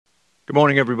Good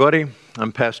morning, everybody.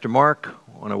 I'm Pastor Mark.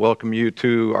 I want to welcome you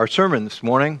to our sermon this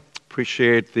morning.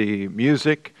 Appreciate the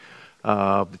music,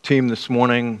 the team this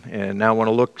morning, and now I want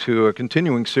to look to a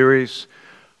continuing series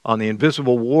on the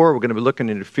invisible war. We're going to be looking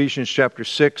at Ephesians chapter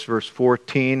 6, verse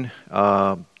 14,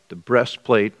 the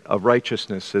breastplate of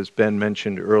righteousness, as Ben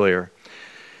mentioned earlier.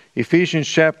 Ephesians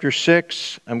chapter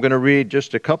 6, I'm going to read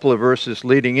just a couple of verses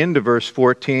leading into verse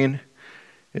 14.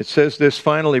 It says this,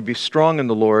 "Finally, be strong in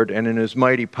the Lord and in His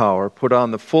mighty power. Put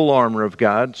on the full armor of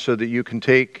God so that you can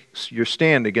take your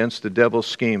stand against the devil's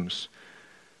schemes.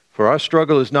 For our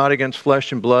struggle is not against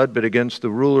flesh and blood, but against the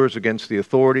rulers, against the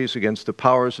authorities, against the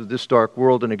powers of this dark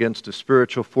world, and against the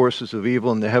spiritual forces of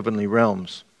evil in the heavenly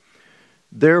realms.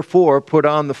 Therefore, put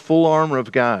on the full armor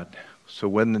of God, so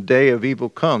when the day of evil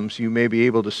comes, you may be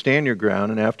able to stand your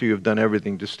ground, and after you have done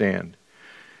everything, to stand.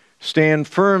 Stand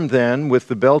firm then with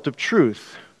the belt of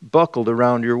truth buckled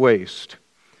around your waist,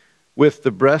 with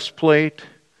the breastplate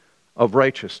of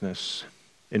righteousness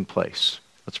in place."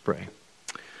 Let's pray.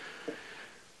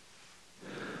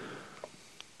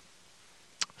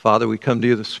 Father, we come to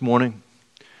you this morning.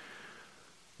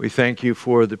 We thank you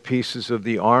for the pieces of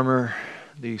the armor,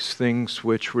 these things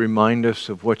which remind us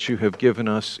of what you have given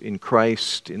us in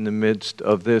Christ in the midst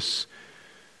of this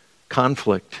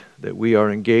conflict that we are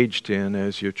engaged in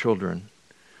as your children.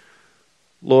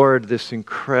 Lord, this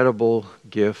incredible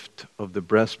gift of the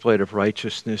breastplate of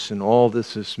righteousness and all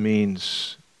this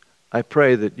means, I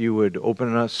pray that you would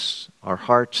open us, our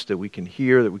hearts, that we can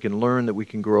hear, that we can learn, that we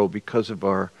can grow because of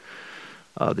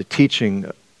the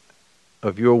teaching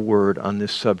of your word on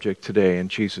this subject today. In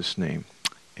Jesus' name,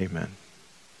 amen.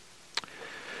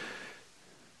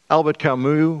 Albert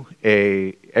Camus,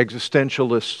 an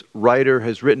existentialist writer,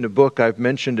 has written a book. I've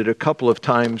mentioned it a couple of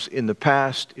times in the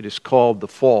past. It is called The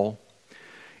Fall.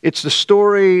 It's the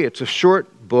story, it's a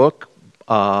short book.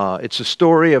 It's a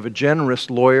story of a generous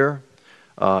lawyer.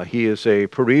 He is a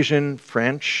Parisian,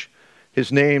 French.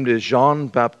 His name is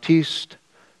Jean-Baptiste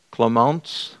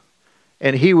Clément.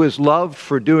 And he was loved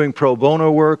for doing pro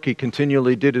bono work. He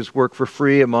continually did his work for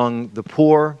free among the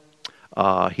poor.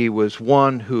 He was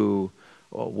one who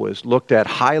was looked at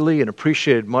highly and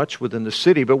appreciated much within the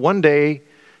city. But one day,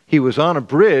 he was on a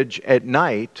bridge at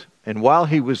night, and while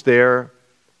he was there,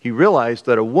 he realized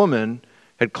that a woman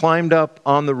had climbed up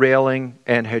on the railing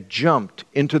and had jumped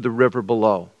into the river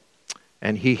below.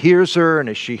 And he hears her, and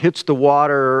as she hits the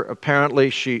water, apparently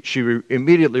she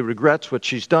immediately regrets what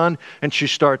she's done, and she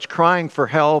starts crying for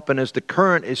help. And as the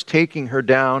current is taking her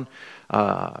down,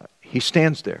 he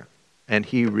stands there, and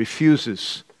he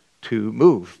refuses to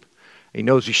move. He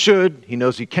knows he should. He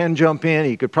knows he can jump in.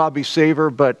 He could probably save her,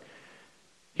 but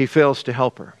he fails to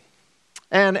help her.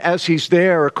 And as he's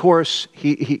there, of course,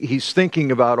 he's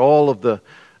thinking about all of the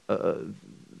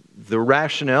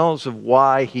rationales of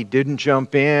why he didn't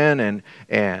jump in,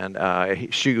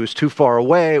 and she was too far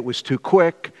away. It was too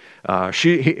quick.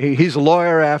 He's a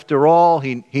lawyer after all.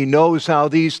 He knows how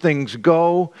these things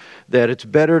go, that it's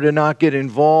better to not get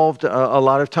involved a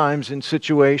lot of times in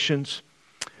situations.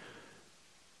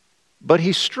 But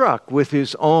he's struck with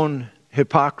his own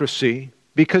hypocrisy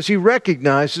because he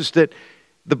recognizes that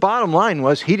the bottom line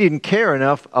was he didn't care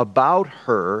enough about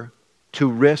her to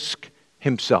risk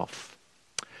himself.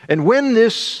 And when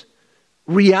this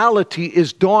reality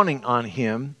is dawning on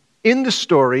him, in the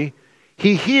story,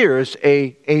 he hears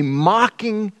a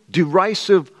mocking,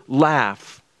 derisive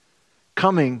laugh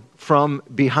coming from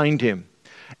behind him.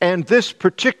 And this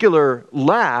particular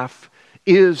laugh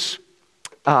is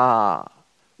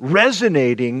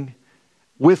resonating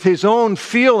with his own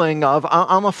feeling of,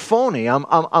 I'm a phony, I'm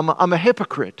a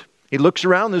hypocrite. He looks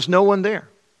around, there's no one there.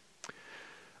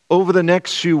 Over the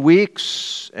next few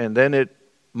weeks, and then it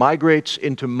migrates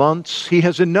into months, he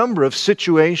has a number of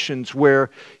situations where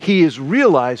he is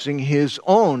realizing his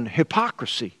own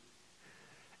hypocrisy.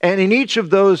 And in each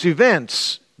of those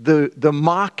events, the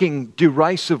mocking,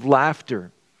 derisive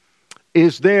laughter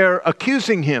is there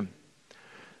accusing him,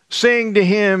 saying to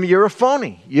him, you're a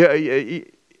phony,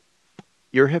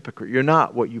 you're a hypocrite, you're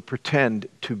not what you pretend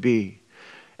to be.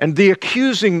 And the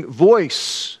accusing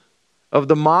voice of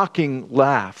the mocking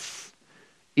laugh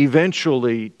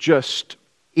eventually just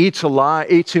eats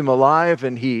him alive,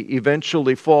 and he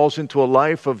eventually falls into a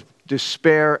life of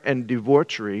despair and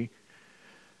debauchery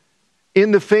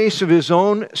in the face of his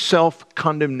own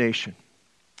self-condemnation.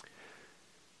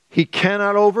 He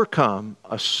cannot overcome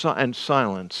and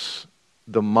silence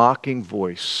the mocking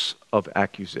voice of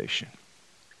accusation.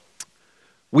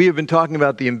 We have been talking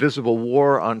about the invisible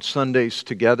war on Sundays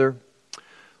together.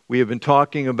 We have been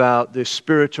talking about this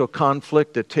spiritual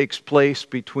conflict that takes place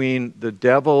between the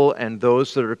devil and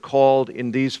those that are called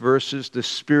in these verses the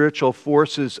spiritual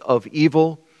forces of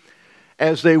evil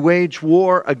as they wage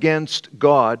war against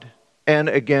God and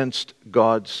against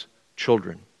God's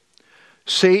children.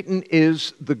 Satan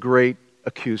is the great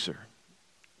accuser.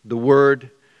 The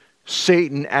word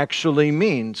Satan actually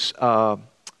means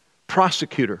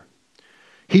prosecutor.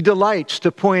 He delights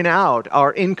to point out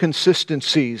our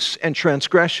inconsistencies and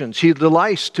transgressions. He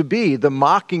delights to be the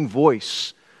mocking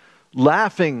voice,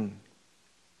 laughing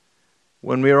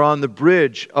when we are on the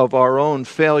bridge of our own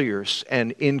failures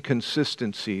and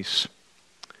inconsistencies.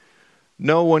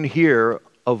 No one here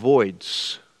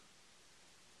avoids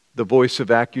the voice of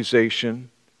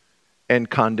accusation and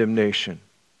condemnation.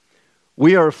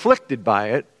 We are afflicted by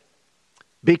it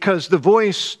because the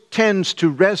voice tends to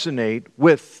resonate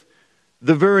with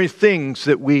the very things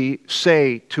that we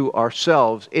say to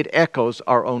ourselves. It echoes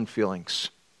our own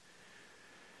feelings.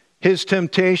 His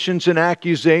temptations and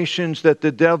accusations that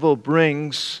the devil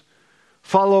brings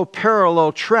follow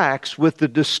parallel tracks with the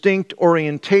distinct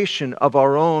orientation of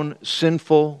our own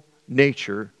sinful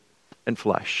nature and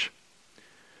flesh.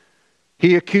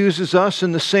 He accuses us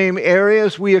in the same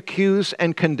areas we accuse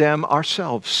and condemn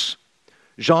ourselves.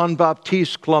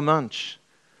 Jean-Baptiste Clement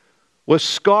was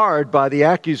scarred by the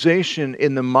accusation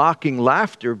in the mocking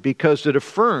laughter because it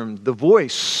affirmed the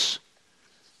voice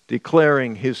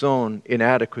declaring his own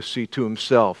inadequacy to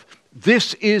himself.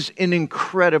 This is an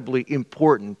incredibly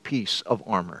important piece of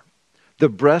armor. The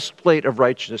breastplate of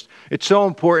righteousness. It's so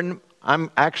important, I'm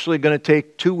actually going to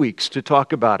take 2 weeks to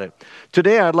talk about it.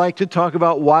 Today I'd like to talk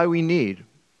about why we need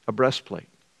a breastplate.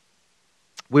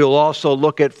 We'll also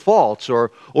look at false or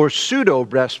pseudo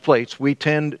breastplates we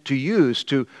tend to use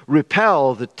to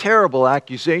repel the terrible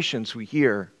accusations we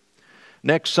hear.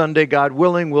 Next Sunday, God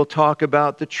willing, we'll talk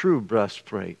about the true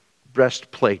breastplate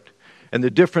and the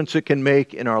difference it can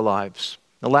make in our lives.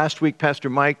 Now, last week, Pastor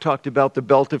Mike talked about the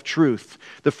belt of truth,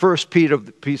 the first piece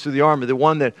of the armor, the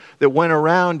one that went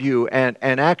around you, and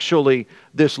actually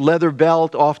this leather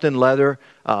belt, often leather,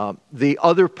 the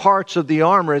other parts of the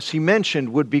armor, as he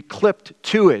mentioned, would be clipped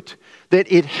to it,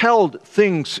 that it held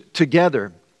things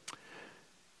together.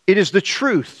 It is the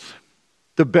truth,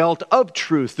 the belt of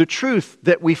truth, the truth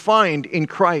that we find in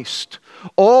Christ.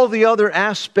 All the other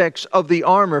aspects of the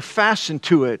armor fastened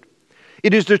to it.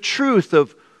 It is the truth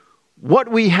of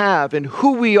what we have and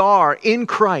who we are in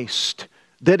Christ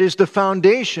that is the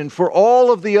foundation for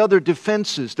all of the other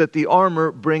defenses that the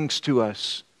armor brings to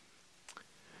us.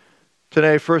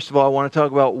 Today, first of all, I want to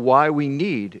talk about why we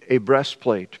need a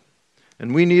breastplate.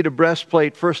 And we need a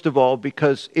breastplate, first of all,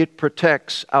 because it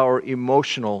protects our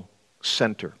emotional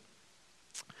center.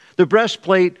 The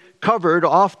breastplate covered,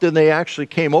 often they actually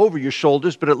came over your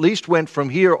shoulders, but at least went from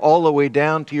here all the way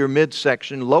down to your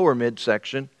midsection, lower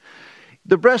midsection.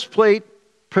 The breastplate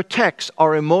protects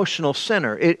our emotional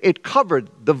center. It covered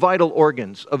the vital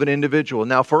organs of an individual.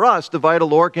 Now for us, the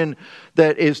vital organ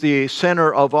that is the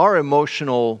center of our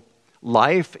emotional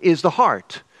life is the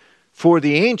heart. For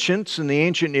the ancients in the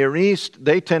ancient Near East,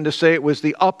 they tend to say it was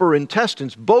the upper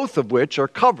intestines, both of which are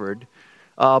covered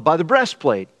by the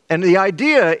breastplate. And the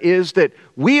idea is that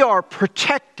we are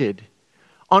protected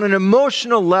on an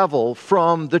emotional level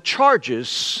from the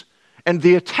charges and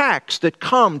the attacks that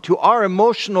come to our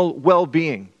emotional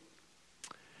well-being.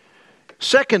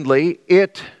 Secondly,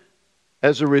 it,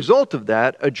 as a result of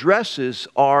that, addresses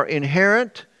our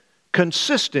inherent,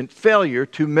 consistent failure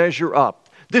to measure up.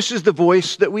 This is the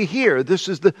voice that we hear. This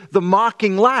is the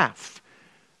mocking laugh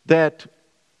that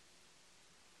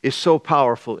is so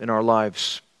powerful in our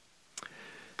lives.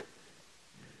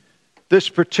 This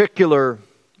particular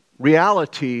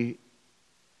reality,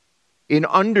 in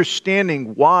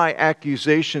understanding why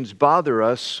accusations bother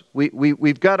us,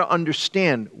 we've got to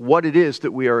understand what it is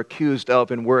that we are accused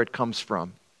of and where it comes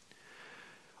from.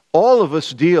 All of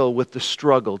us deal with the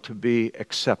struggle to be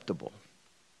acceptable.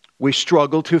 We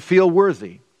struggle to feel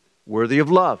worthy of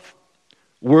love,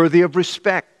 worthy of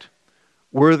respect,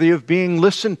 worthy of being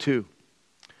listened to.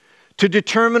 To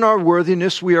determine our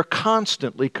worthiness, we are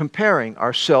constantly comparing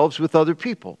ourselves with other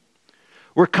people.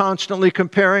 We're constantly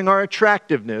comparing our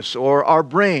attractiveness or our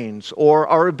brains or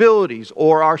our abilities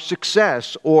or our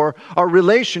success or our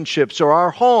relationships or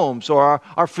our homes or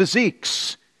our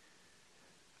physiques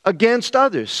against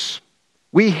others.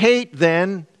 We hate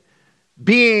then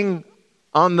being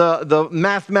on the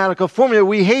mathematical formula.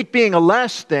 We hate being a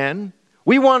less than.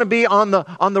 We want to be on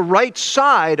the right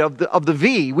side of the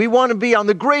V. We want to be on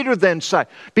the greater than side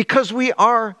because we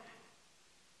are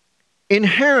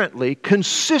inherently,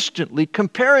 consistently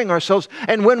comparing ourselves.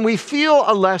 And when we feel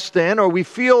a less than, or we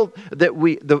feel that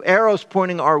the arrow's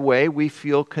pointing our way, we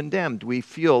feel condemned. We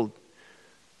feel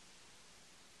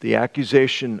the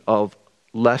accusation of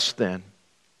less than.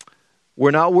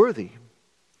 We're not worthy.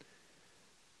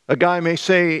 A guy may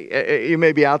say, you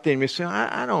may be out there and you may say,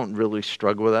 I don't really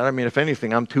struggle with that. I mean, if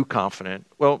anything, I'm too confident.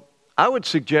 Well, I would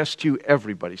suggest to you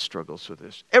everybody struggles with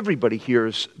this. Everybody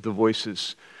hears the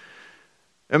voices.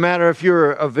 No matter if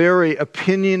you're a very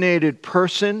opinionated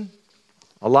person,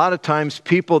 a lot of times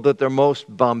people that they're most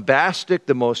bombastic,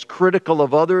 the most critical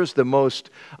of others, the most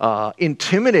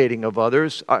intimidating of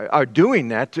others are doing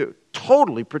that to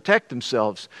totally protect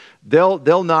themselves.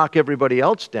 They'll knock everybody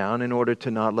else down in order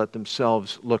to not let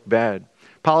themselves look bad.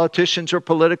 Politicians or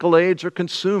political aides are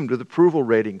consumed with approval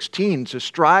ratings. Teens are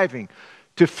striving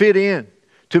to fit in,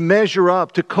 to measure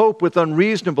up, to cope with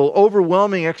unreasonable,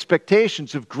 overwhelming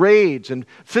expectations of grades and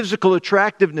physical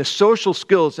attractiveness, social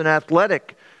skills, and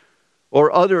athletic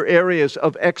or other areas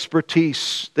of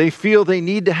expertise. They feel they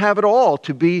need to have it all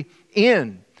to be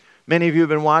in. Many of you have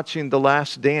been watching The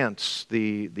Last Dance,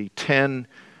 the 10-episode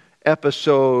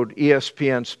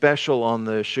ESPN special on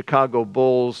the Chicago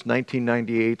Bulls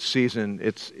 1998 season.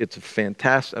 It's a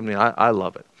fantastic, I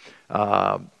love it.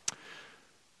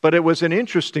 But it was an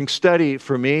interesting study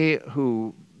for me.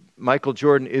 Michael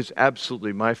Jordan is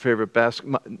absolutely my favorite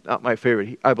not my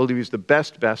favorite. I believe he's the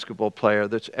best basketball player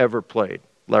that's ever played.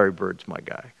 Larry Bird's my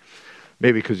guy.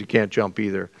 Maybe because he can't jump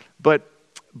either. But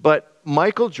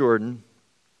Michael Jordan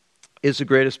is the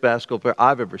greatest basketball player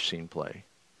I've ever seen play.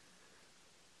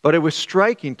 But it was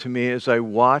striking to me as I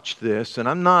watched this, and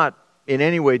I'm not in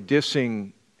any way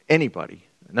dissing anybody,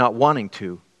 not wanting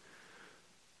to.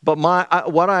 But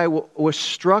what I was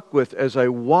struck with as I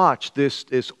watched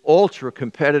this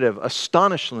ultra-competitive,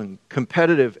 astonishingly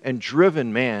competitive and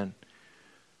driven man,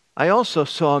 I also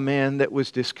saw a man that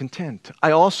was discontent. I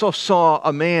also saw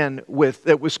a man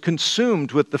that was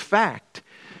consumed with the fact,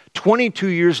 22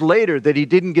 years later, that he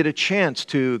didn't get a chance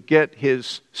to get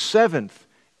his 7th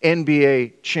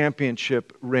NBA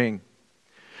championship ring.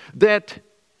 That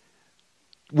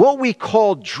what we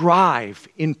call drive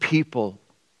in people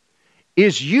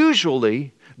is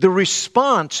usually the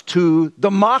response to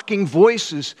the mocking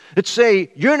voices that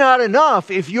say, you're not enough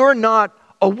if you're not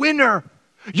a winner.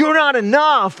 You're not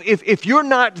enough if you're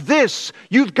not this.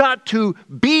 You've got to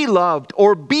be loved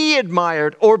or be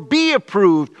admired or be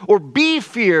approved or be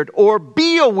feared or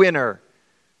be a winner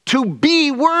to be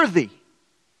worthy.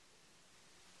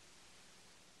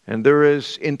 And there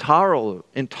is intolerable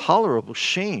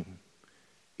shame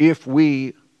if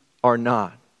we are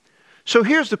not. So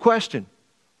here's the question.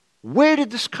 Where did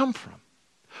this come from?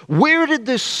 Where did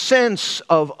this sense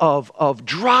of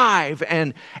drive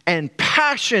and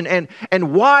passion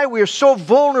and why we are so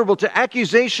vulnerable to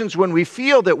accusations when we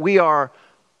feel that we are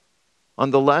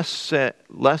on the less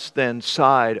than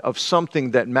side of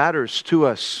something that matters to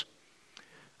us?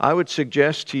 I would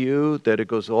suggest to you that it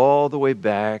goes all the way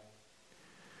back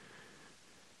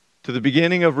to the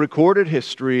beginning of recorded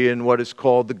history in what is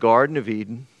called the Garden of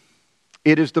Eden.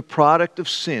 It is the product of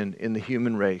sin in the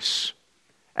human race.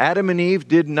 Adam and Eve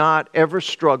did not ever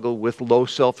struggle with low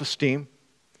self-esteem.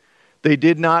 They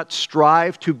did not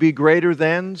strive to be greater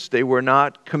thans. They were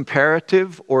not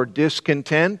comparative or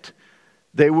discontent.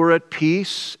 They were at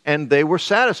peace and they were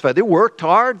satisfied. They worked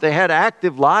hard. They had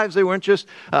active lives. They weren't just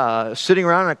sitting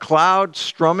around in a cloud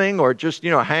strumming or just,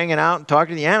 hanging out and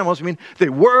talking to the animals. They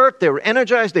worked. They were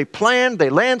energized. They planned. They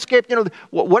landscaped.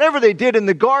 Whatever they did in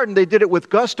the garden, they did it with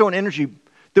gusto and energy.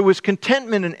 There was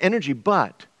contentment and energy,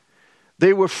 but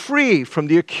they were free from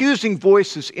the accusing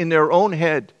voices in their own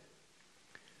head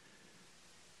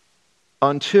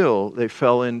until they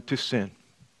fell into sin.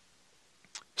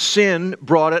 Sin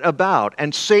brought it about,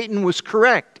 and Satan was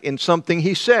correct in something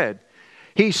he said.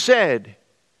 He said,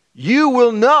 you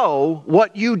will know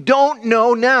what you don't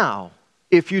know now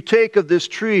if you take of this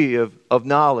tree of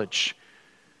knowledge.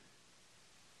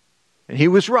 And he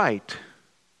was right.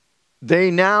 They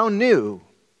now knew.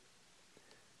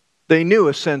 They knew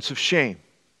a sense of shame.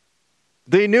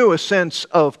 They knew a sense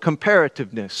of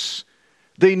comparativeness.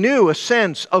 They knew a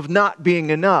sense of not being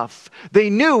enough. They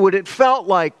knew what it felt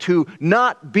like to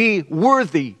not be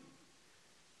worthy.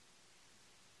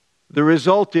 The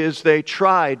result is they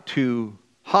tried to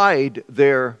hide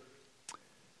their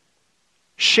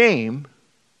shame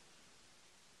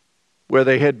where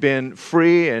they had been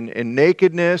free and in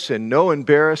nakedness and no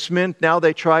embarrassment. Now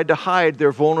they tried to hide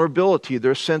their vulnerability,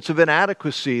 their sense of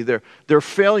inadequacy, their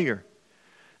failure.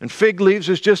 And fig leaves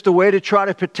is just a way to try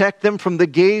to protect them from the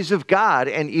gaze of God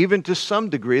and even to some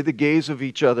degree the gaze of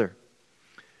each other.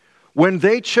 when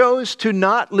they chose to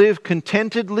not live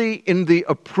contentedly in the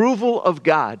approval of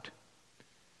God,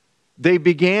 they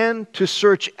began to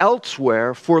search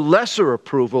elsewhere for lesser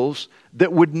approvals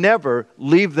that would never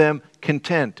leave them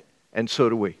content. And so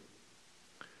do we.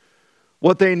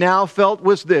 What they now felt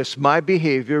was this: my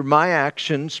behavior, my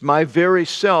actions, my very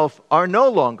self are no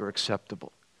longer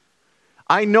acceptable.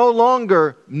 I no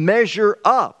longer measure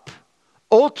up.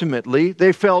 Ultimately,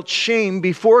 they felt shame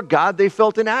before God. They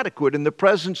felt inadequate in the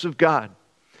presence of God.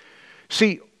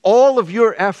 See, all of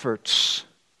your efforts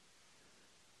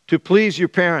to please your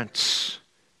parents,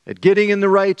 at getting in the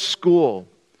right school,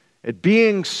 at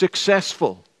being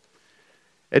successful,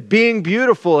 at being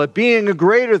beautiful, at being a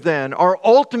greater than, are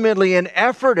ultimately an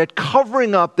effort at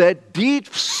covering up that deep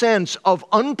sense of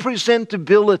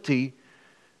unpresentability,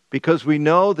 because we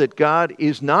know that God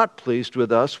is not pleased with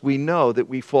us. We know that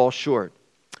we fall short.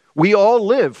 We all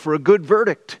live for a good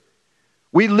verdict.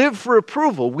 We live for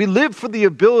approval. We live for the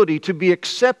ability to be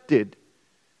accepted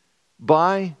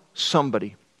by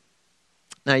somebody.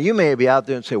 Now, you may be out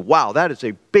there and say, wow, that is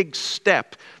a big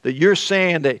step that you're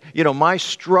saying that, my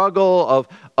struggle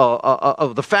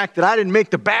of the fact that I didn't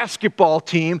make the basketball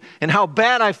team and how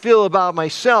bad I feel about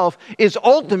myself is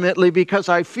ultimately because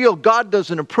I feel God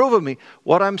doesn't approve of me.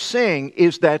 What I'm saying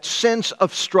is that sense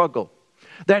of struggle,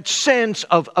 that sense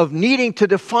of needing to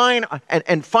define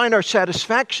and find our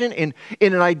satisfaction in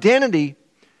an identity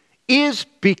is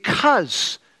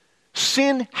because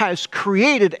sin has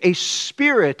created a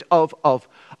spirit of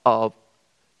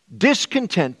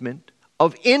discontentment,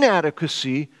 of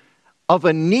inadequacy, of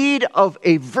a need of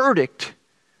a verdict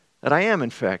that I am in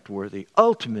fact worthy,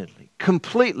 ultimately,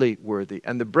 completely worthy.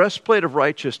 And the breastplate of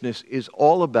righteousness is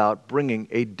all about bringing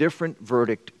a different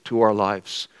verdict to our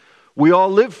lives. We all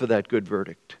live for that good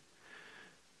verdict.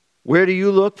 Where do you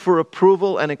look for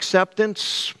approval and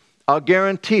acceptance? I'll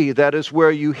guarantee that is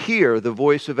where you hear the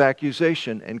voice of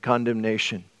accusation and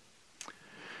condemnation.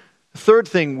 The third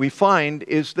thing we find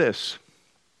is this: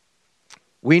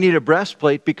 we need a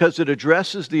breastplate because it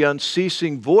addresses the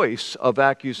unceasing voice of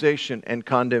accusation and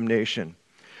condemnation.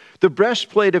 The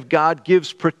breastplate of God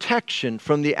gives protection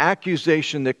from the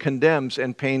accusation that condemns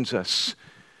and pains us.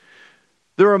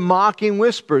 There are mocking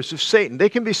whispers of Satan. They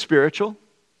can be spiritual.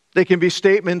 They can be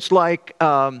statements like,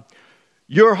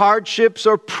 your hardships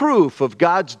are proof of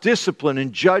God's discipline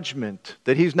and judgment,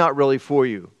 that He's not really for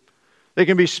you. They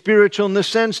can be spiritual in the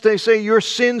sense they say your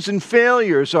sins and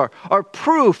failures are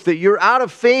proof that you're out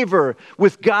of favor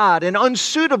with God and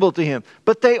unsuitable to Him.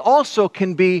 But they also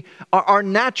can be our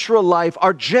natural life,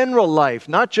 our general life,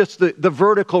 not just the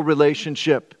vertical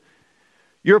relationship.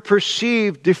 Your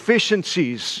perceived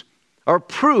deficiencies are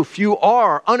proof you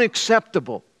are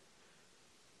unacceptable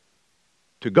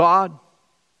to God.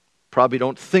 Probably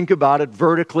don't think about it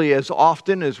vertically as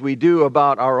often as we do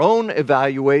about our own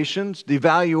evaluations, the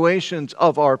evaluations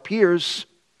of our peers.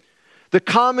 The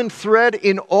common thread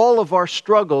in all of our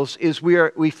struggles is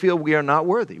we feel we are not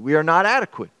worthy. We are not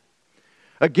adequate.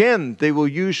 Again, they will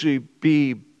usually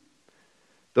be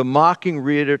the mocking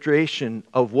reiteration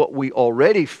of what we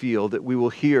already feel, that we will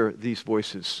hear these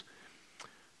voices.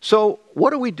 So what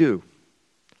do we do?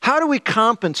 How do we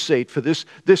compensate for this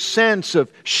sense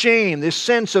of shame, this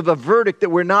sense of a verdict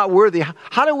that we're not worthy?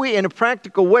 How do we, in a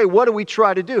practical way, what do we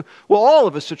try to do? Well, all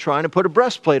of us are trying to put a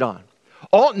breastplate on.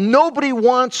 Nobody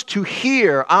wants to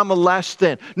hear, I'm a less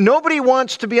than. Nobody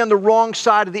wants to be on the wrong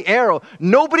side of the arrow.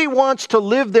 Nobody wants to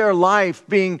live their life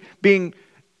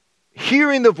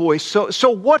hearing the voice. So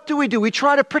what do? We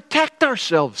try to protect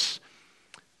ourselves.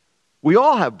 We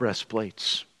all have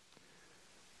breastplates.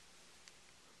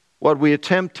 What we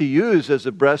attempt to use as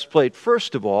a breastplate,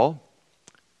 first of all,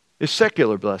 is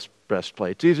secular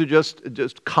breastplates. These are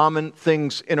just common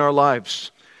things in our lives.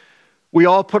 We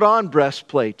all put on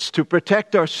breastplates to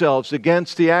protect ourselves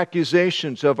against the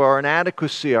accusations of our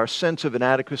inadequacy, our sense of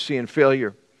inadequacy and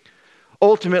failure.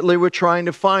 Ultimately, we're trying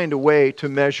to find a way to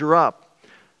measure up.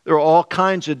 There are all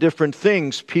kinds of different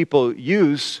things people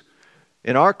use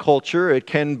in our culture. It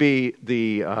can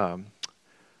be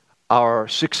our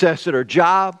success at our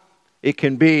job. It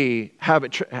can be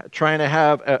trying to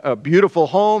have a beautiful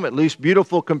home, at least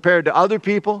beautiful compared to other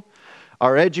people.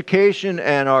 Our education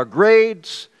and our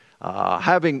grades,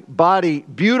 having body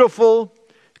beautiful,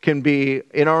 can be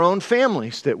in our own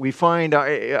families that we find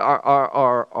the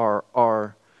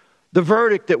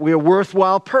verdict that we're a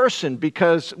worthwhile person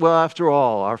because, well, after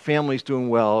all, our family's doing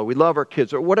well, or we love our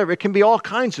kids, or whatever. It can be all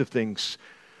kinds of things.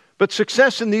 But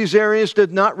success in these areas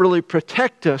did not really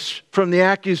protect us from the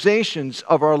accusations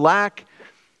of our lack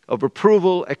of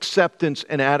approval, acceptance,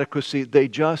 and adequacy. They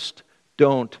just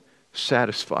don't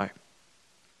satisfy.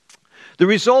 The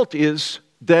result is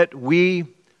that we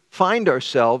find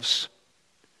ourselves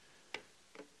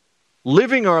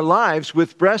living our lives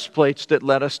with breastplates that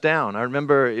let us down. I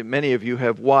remember many of you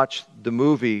have watched the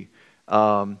movie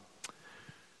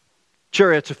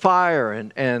Chariots of Fire,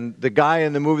 and the guy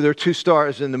in the movie, there are two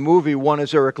stars in the movie. One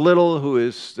is Eric Liddell, who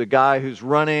is the guy who's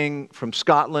running from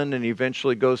Scotland, and he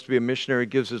eventually goes to be a missionary,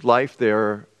 gives his life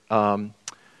there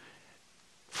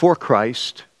for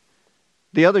Christ.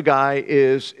 The other guy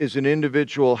is an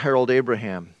individual, Harold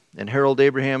Abraham. And Harold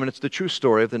Abraham, and it's the true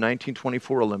story of the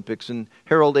 1924 Olympics, and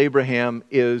Harold Abraham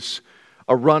is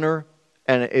a runner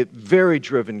and a very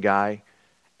driven guy,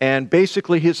 and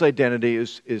basically his identity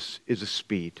is a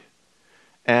speed.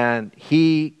 And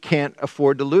he can't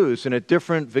afford to lose. And at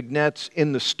different vignettes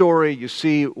in the story, you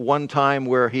see one time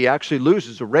where he actually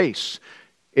loses a race.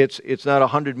 It's not a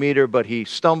 100-meter, but he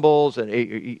stumbles, and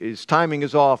his timing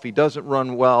is off. He doesn't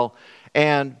run well,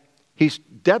 and he's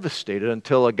devastated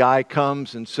until a guy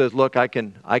comes and says, "Look, I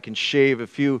can shave a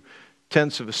few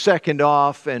tenths of a second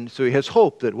off," and so he has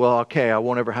hope that, well, okay, I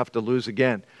won't ever have to lose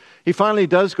again. He finally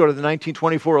does go to the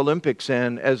 1924 Olympics,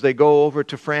 and as they go over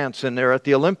to France, and they're at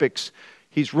the Olympics,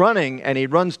 he's running, and he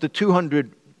runs the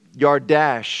 200-yard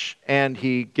dash, and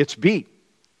he gets beat.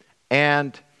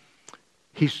 And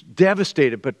he's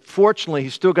devastated, but fortunately,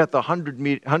 he's still got the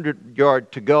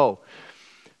 100-yard to go.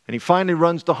 And he finally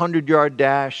runs the 100-yard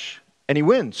dash, and he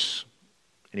wins.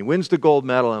 And he wins the gold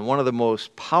medal, and one of the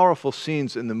most powerful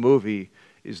scenes in the movie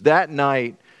is that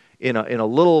night in a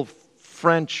little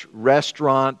French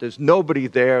restaurant. There's nobody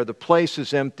there. The place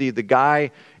is empty. The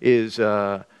guy is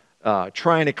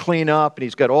trying to clean up, and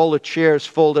he's got all the chairs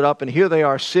folded up, and here they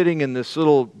are sitting in this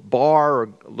little bar, or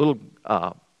a little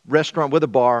restaurant with a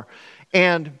bar,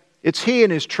 and it's he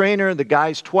and his trainer. The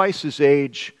guy's twice his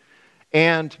age,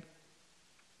 and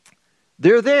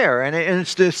they're there, and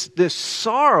it's this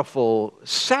sorrowful,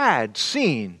 sad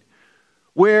scene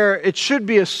where it should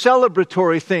be a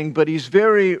celebratory thing, but he's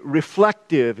very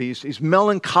reflective. He's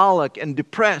melancholic and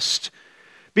depressed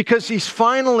because he's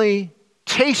finally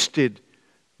tasted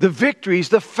the victory. He's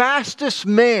the fastest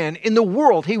man in the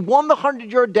world. He won the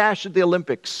 100-yard dash at the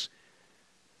Olympics.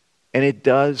 And it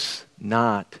does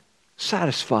not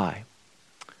satisfy.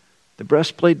 The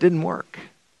breastplate didn't work.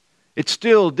 It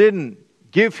still didn't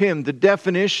give him the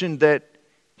definition that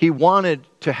he wanted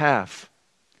to have.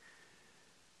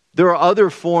 There are other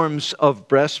forms of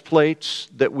breastplates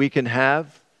that we can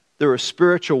have. There are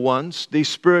spiritual ones. These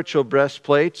spiritual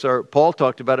breastplates are, Paul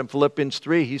talked about in Philippians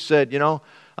 3. He said,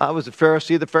 I was a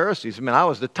Pharisee of the Pharisees. I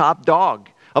was the top dog.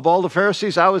 Of all the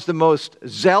Pharisees, I was the most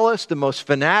zealous, the most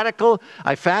fanatical.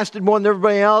 I fasted more than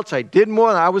everybody else. I did more.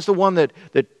 I was the one that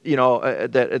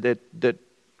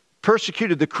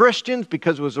persecuted the Christians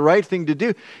because it was the right thing to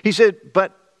do. He said,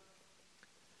 but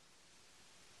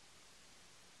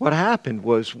what happened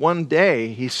was one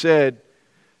day, he said,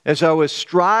 as I was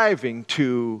striving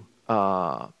to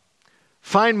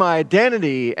find my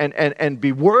identity and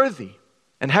be worthy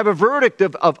and have a verdict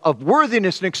of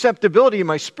worthiness and acceptability in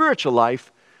my spiritual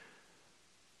life,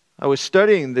 I was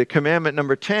studying the commandment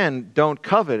number 10, don't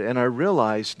covet, and I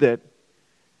realized that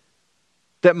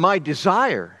my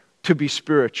desire to be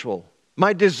spiritual,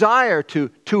 my desire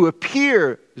to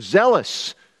appear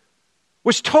zealous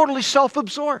was totally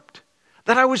self-absorbed.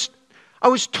 That I was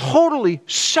totally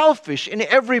selfish in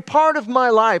every part of my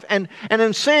life. And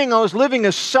in saying I was living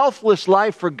a selfless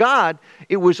life for God,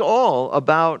 it was all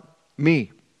about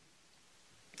me.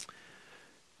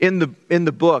 In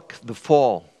the book, The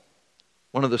Fall,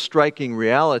 one of the striking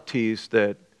realities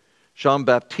that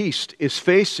Jean-Baptiste is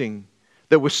facing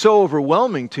that was so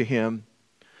overwhelming to him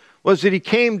was that he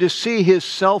came to see his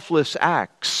selfless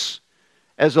acts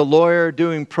as a lawyer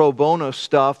doing pro bono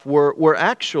stuff were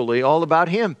actually all about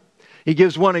him. He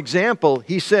gives one example.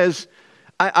 He says,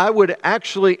 I would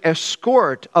actually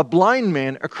escort a blind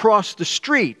man across the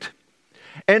street,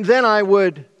 and then I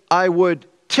would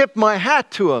tip my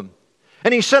hat to him.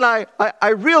 And he said, I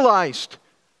realized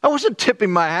I wasn't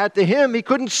tipping my hat to him. He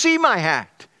couldn't see my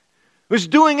hat. I was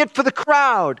doing it for the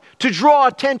crowd, to draw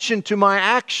attention to my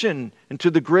action and to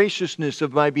the graciousness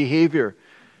of my behavior.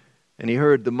 And he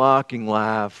heard the mocking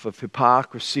laugh of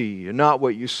hypocrisy. You're not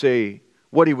what you say.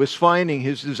 What he was finding,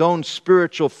 his own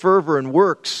spiritual fervor and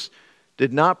works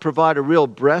did not provide a real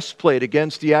breastplate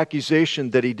against the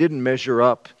accusation that he didn't measure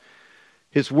up.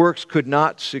 His works could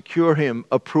not secure him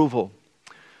approval.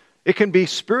 It can be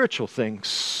spiritual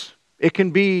things. It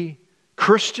can be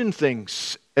Christian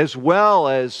things as well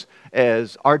as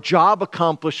our job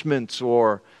accomplishments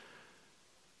or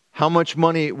how much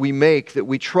money we make, that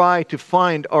we try to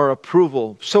find our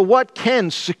approval. So what can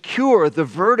secure the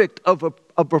verdict of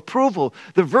of approval,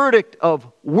 the verdict of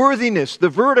worthiness, the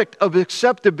verdict of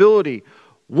acceptability.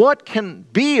 What can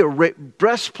be a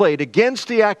breastplate against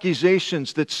the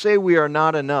accusations that say we are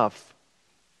not enough?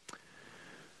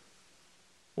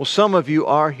 Well, some of you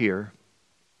are here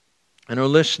and are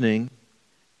listening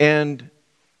and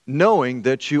knowing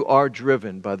that you are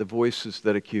driven by the voices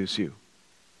that accuse you.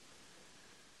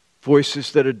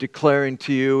 Voices that are declaring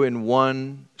to you in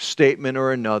one statement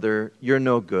or another, you're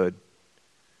no good.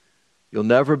 You'll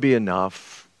never be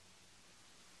enough.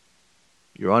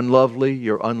 You're unlovely.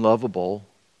 You're unlovable.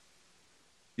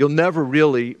 You'll never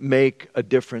really make a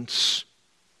difference.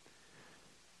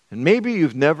 And maybe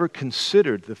you've never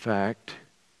considered the fact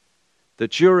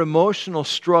that your emotional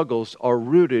struggles are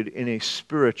rooted in a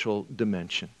spiritual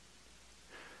dimension.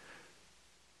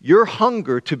 Your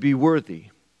hunger to be worthy,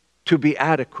 to be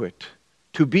adequate,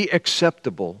 to be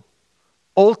acceptable,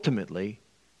 ultimately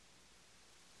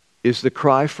is the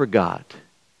cry for God,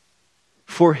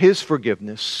 for His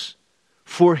forgiveness,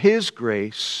 for His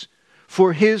grace,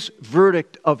 for His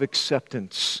verdict of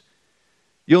acceptance.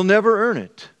 You'll never earn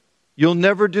it. You'll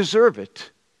never deserve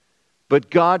it. But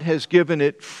God has given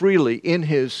it freely in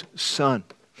His Son.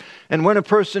 And when a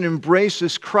person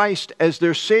embraces Christ as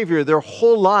their Savior, their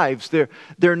whole lives,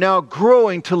 they're now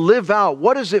growing to live out.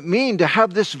 What does it mean to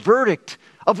have this verdict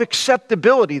of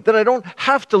acceptability, that I don't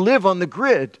have to live on the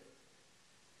grid?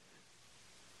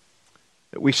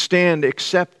 That we stand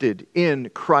accepted in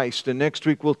Christ. And next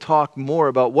week we'll talk more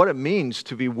about what it means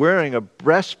to be wearing a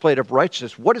breastplate of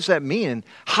righteousness. What does that mean?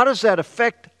 How does that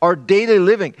affect our daily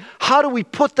living? How do we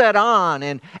put that on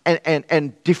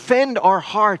and defend our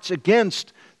hearts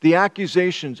against the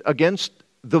accusations, against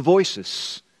the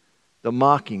voices, the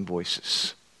mocking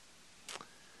voices?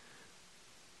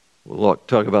 We'll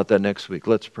talk about that next week.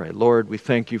 Let's pray. Lord, we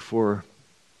thank You for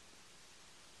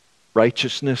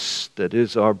righteousness that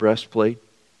is our breastplate.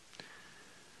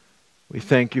 We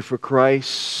thank You for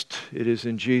Christ. It is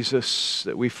in Jesus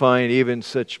that we find even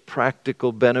such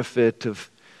practical benefit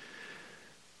of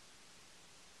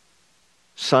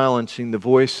silencing the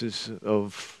voices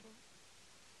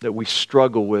that we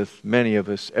struggle with, many of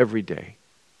us, every day.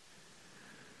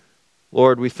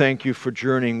 Lord, we thank You for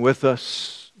journeying with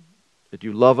us, that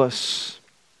You love us,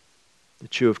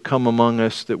 that You have come among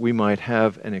us that we might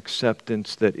have an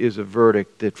acceptance that is a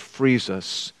verdict that frees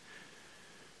us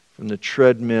from the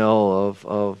treadmill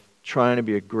of trying to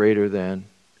be a greater than.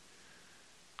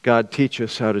 God, teach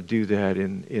us how to do that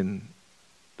in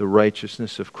the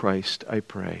righteousness of Christ, I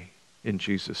pray. In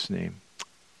Jesus' name,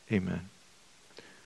 amen.